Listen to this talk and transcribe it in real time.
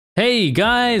Hey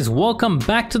guys, welcome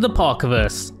back to the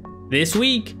Parkerverse. This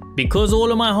week, because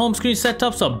all of my home screen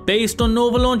setups are based on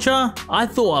Nova Launcher, I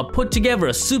thought I'd put together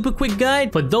a super quick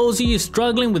guide for those of you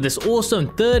struggling with this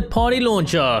awesome third-party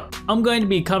launcher. I'm going to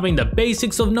be covering the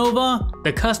basics of Nova,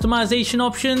 the customization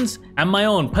options, and my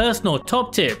own personal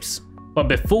top tips. But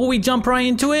before we jump right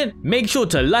into it, make sure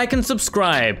to like and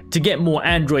subscribe to get more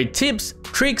Android tips,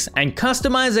 tricks, and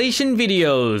customization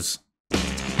videos.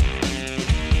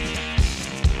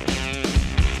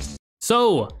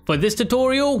 So, for this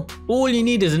tutorial, all you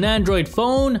need is an Android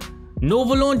phone,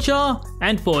 Nova Launcher,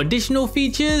 and for additional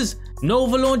features,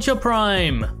 Nova Launcher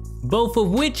Prime, both of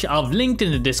which I've linked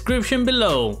in the description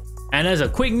below. And as a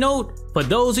quick note, for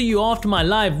those of you after my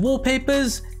live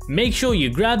wallpapers, make sure you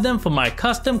grab them from my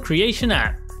custom creation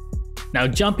app. Now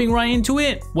jumping right into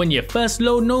it, when you first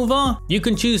load Nova, you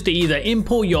can choose to either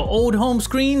import your old home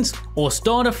screens or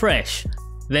start afresh,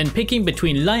 then picking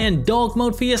between light and dark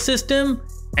mode for your system.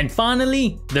 And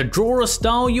finally, the drawer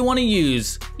style you want to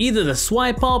use, either the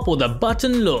swipe up or the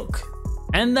button look.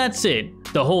 And that's it,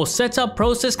 the whole setup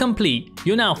process complete.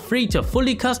 You're now free to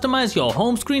fully customize your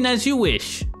home screen as you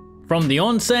wish. From the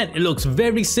onset, it looks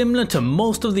very similar to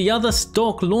most of the other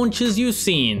stock launchers you've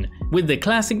seen, with the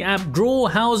classic app drawer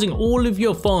housing all of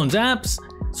your phone's apps.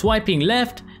 Swiping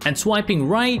left and swiping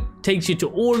right takes you to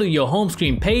all of your home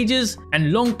screen pages,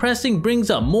 and long pressing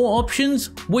brings up more options,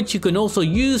 which you can also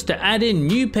use to add in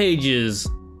new pages.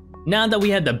 Now that we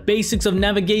have the basics of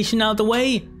navigation out the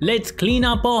way, let's clean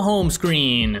up our home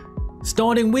screen.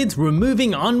 Starting with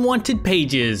removing unwanted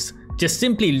pages. Just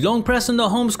simply long press on the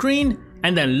home screen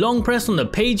and then long press on the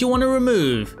page you want to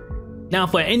remove. Now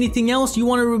for anything else you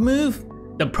want to remove,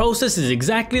 the process is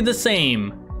exactly the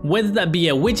same. Whether that be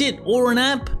a widget or an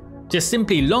app, just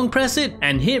simply long press it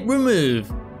and hit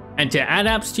remove. And to add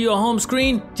apps to your home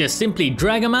screen, just simply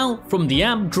drag them out from the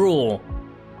app drawer.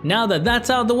 Now that that's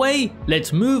out of the way,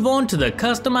 let's move on to the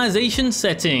customization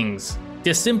settings.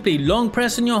 Just simply long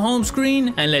press on your home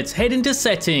screen and let's head into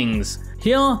settings.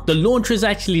 Here, the launcher is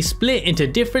actually split into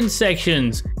different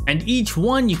sections, and each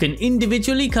one you can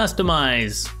individually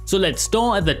customize. So let's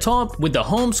start at the top with the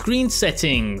home screen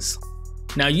settings.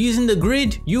 Now using the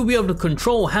grid, you'll be able to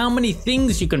control how many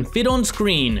things you can fit on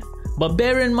screen. But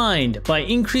bear in mind, by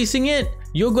increasing it,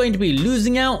 you're going to be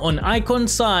losing out on icon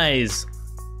size.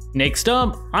 Next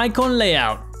up, icon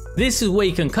layout. This is where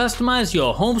you can customize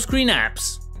your home screen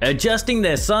apps, adjusting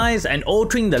their size and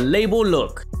altering the label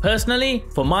look. Personally,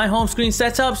 for my home screen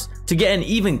setups, to get an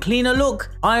even cleaner look,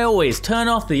 I always turn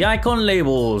off the icon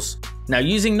labels. Now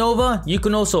using Nova, you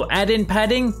can also add in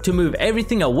padding to move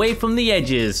everything away from the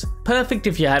edges. Perfect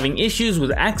if you're having issues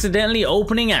with accidentally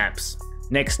opening apps.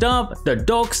 Next up, the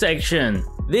dock section.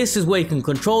 This is where you can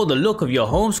control the look of your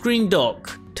home screen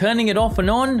dock, turning it off and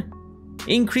on,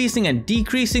 increasing and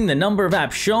decreasing the number of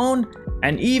apps shown,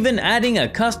 and even adding a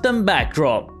custom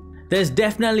backdrop. There's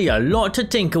definitely a lot to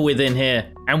tinker with in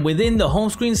here. And within the home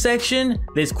screen section,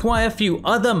 there's quite a few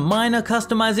other minor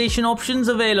customization options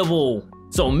available.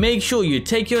 So make sure you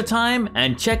take your time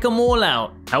and check them all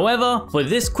out. However, for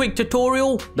this quick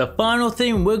tutorial, the final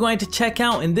thing we're going to check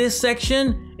out in this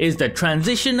section is the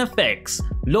transition effects,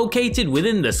 located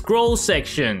within the scroll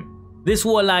section. This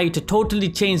will allow you to totally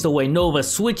change the way Nova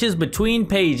switches between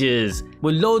pages.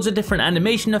 With loads of different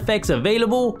animation effects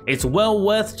available, it's well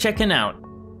worth checking out.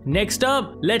 Next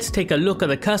up, let's take a look at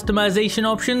the customization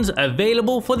options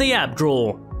available for the app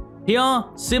drawer. Here,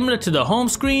 similar to the home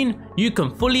screen, you can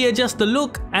fully adjust the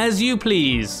look as you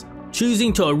please,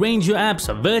 choosing to arrange your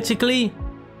apps vertically,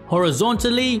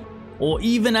 horizontally, or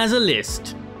even as a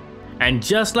list. And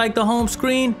just like the home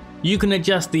screen, you can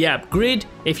adjust the app grid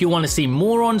if you want to see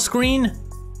more on screen,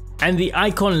 and the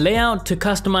icon layout to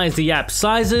customize the app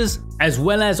sizes, as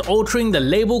well as altering the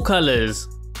label colors.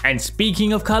 And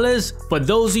speaking of colors, for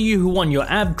those of you who want your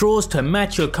app drawers to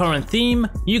match your current theme,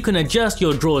 you can adjust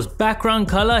your drawer's background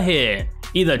color here,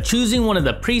 either choosing one of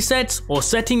the presets or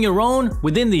setting your own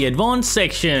within the advanced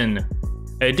section.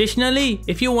 Additionally,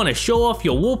 if you want to show off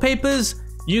your wallpapers,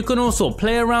 you can also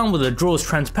play around with the drawer's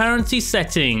transparency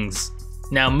settings.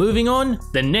 Now moving on,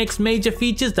 the next major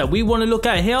features that we want to look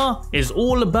at here is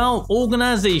all about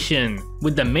organization,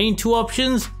 with the main two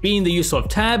options being the use of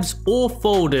tabs or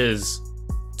folders.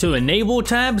 To enable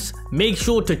tabs, make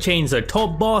sure to change the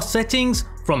top bar settings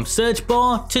from search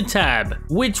bar to tab,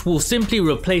 which will simply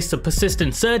replace the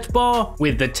persistent search bar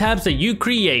with the tabs that you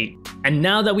create. And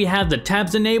now that we have the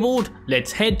tabs enabled,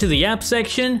 let's head to the app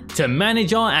section to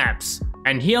manage our apps.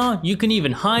 And here you can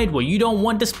even hide what you don't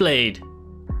want displayed.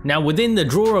 Now within the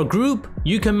drawer group,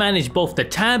 you can manage both the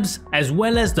tabs as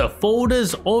well as the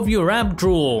folders of your app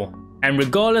drawer. And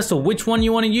regardless of which one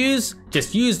you want to use,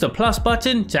 just use the plus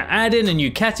button to add in a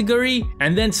new category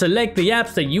and then select the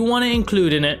apps that you want to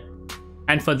include in it.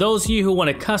 And for those of you who want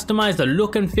to customize the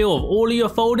look and feel of all of your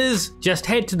folders, just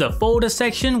head to the folder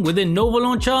section within Nova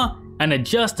Launcher and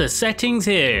adjust the settings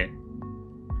here.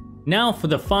 Now for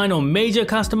the final major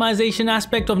customization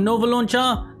aspect of Nova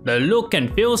Launcher, the look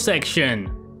and feel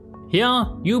section. Here,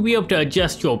 you'll be able to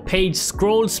adjust your page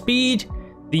scroll speed,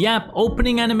 the app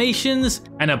opening animations,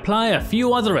 and apply a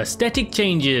few other aesthetic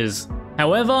changes.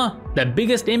 However, the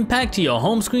biggest impact to your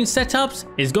home screen setups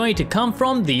is going to come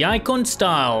from the icon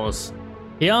styles.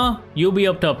 Here, you'll be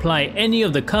able to apply any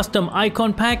of the custom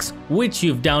icon packs which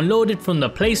you've downloaded from the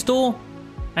Play Store,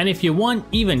 and if you want,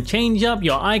 even change up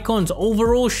your icon's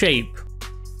overall shape.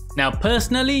 Now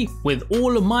personally, with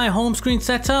all of my home screen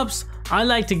setups, I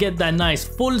like to get that nice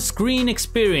full screen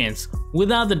experience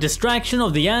without the distraction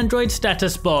of the Android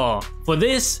status bar. For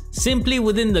this, simply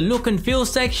within the look and feel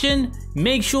section,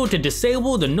 make sure to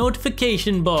disable the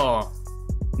notification bar.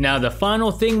 Now the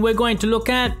final thing we're going to look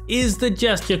at is the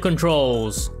gesture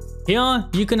controls. Here,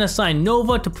 you can assign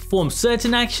Nova to perform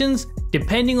certain actions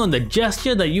depending on the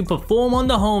gesture that you perform on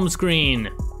the home screen.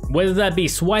 Whether that be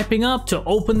swiping up to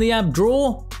open the app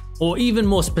drawer, or even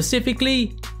more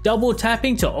specifically, double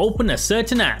tapping to open a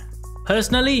certain app.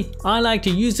 Personally, I like to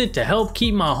use it to help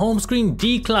keep my home screen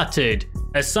decluttered,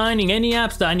 assigning any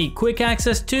apps that I need quick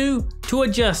access to a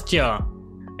gesture.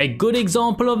 A good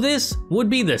example of this would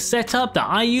be the setup that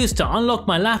I use to unlock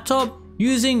my laptop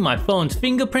using my phone's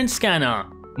fingerprint scanner.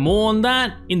 More on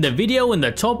that in the video in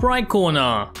the top right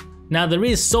corner. Now there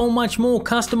is so much more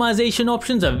customization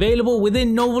options available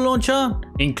within Nova Launcher,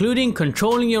 including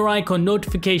controlling your icon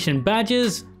notification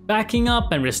badges, backing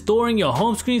up and restoring your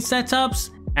home screen setups,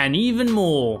 and even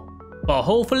more. But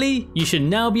hopefully you should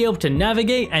now be able to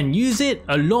navigate and use it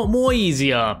a lot more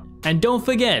easier. And don't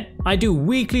forget, I do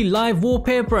weekly live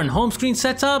wallpaper and home screen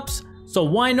setups, so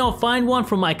why not find one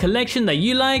from my collection that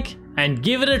you like and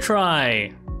give it a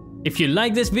try. If you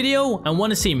like this video and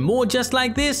want to see more just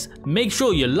like this, make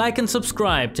sure you like and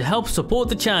subscribe to help support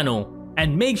the channel.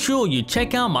 And make sure you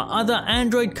check out my other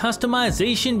Android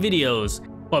customization videos.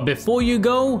 But before you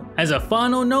go, as a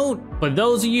final note, for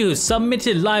those of you who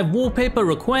submitted live wallpaper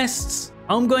requests,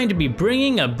 I'm going to be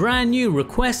bringing a brand new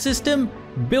request system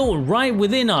built right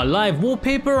within our live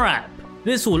wallpaper app.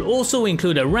 This will also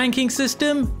include a ranking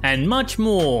system and much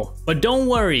more. But don't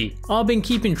worry, I've been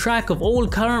keeping track of all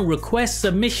current request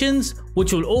submissions,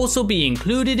 which will also be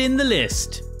included in the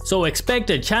list. So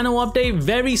expect a channel update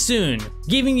very soon,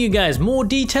 giving you guys more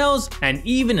details and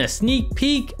even a sneak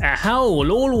peek at how it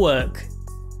will all work.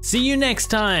 See you next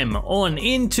time on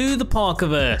Into the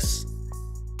Parkerverse.